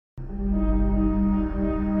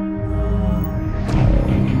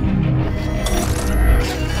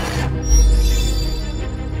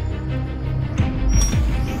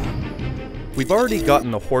We've already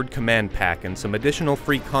gotten the Horde Command Pack and some additional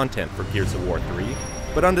free content for Gears of War 3,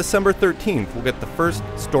 but on December 13th we'll get the first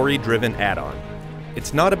story-driven add-on.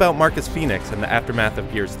 It's not about Marcus Phoenix and the aftermath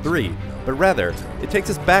of Gears 3, but rather, it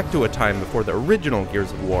takes us back to a time before the original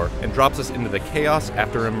Gears of War and drops us into the chaos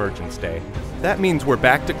after Emergence Day. That means we're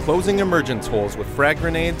back to closing emergence holes with frag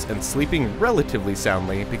grenades and sleeping relatively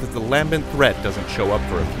soundly because the lambent threat doesn't show up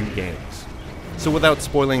for a few games. So without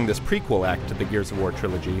spoiling this prequel act to the Gears of War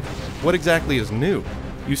trilogy, what exactly is new?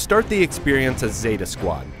 You start the experience as Zeta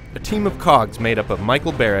Squad, a team of cogs made up of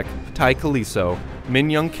Michael Barrick, Tai Kaliso, Min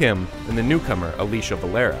Young Kim, and the newcomer Alicia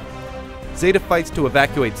Valera. Zeta fights to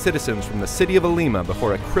evacuate citizens from the city of Alima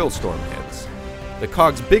before a Krill storm hits. The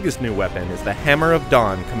cog's biggest new weapon is the Hammer of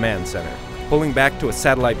Dawn Command Center. Pulling back to a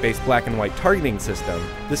satellite-based black and white targeting system,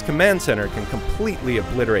 this command center can completely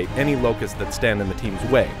obliterate any locusts that stand in the team's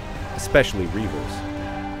way, especially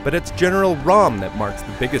Reavers. But it's General RAAM that marks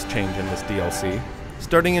the biggest change in this DLC.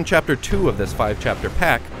 Starting in Chapter 2 of this 5-chapter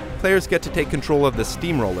pack, players get to take control of the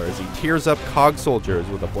Steamroller as he tears up cog soldiers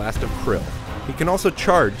with a blast of krill. He can also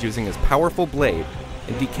charge using his powerful blade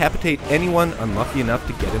and decapitate anyone unlucky enough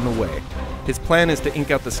to get in the way. His plan is to ink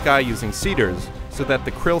out the sky using cedars so that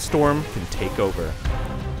the krill storm can take over.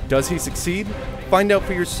 Does he succeed? Find out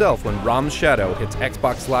for yourself when RAAMs Shadow hits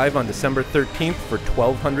Xbox Live on December 13th for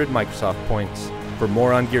 1,200 Microsoft points. For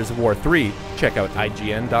more on Gears of War 3, check out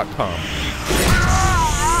IGN.com.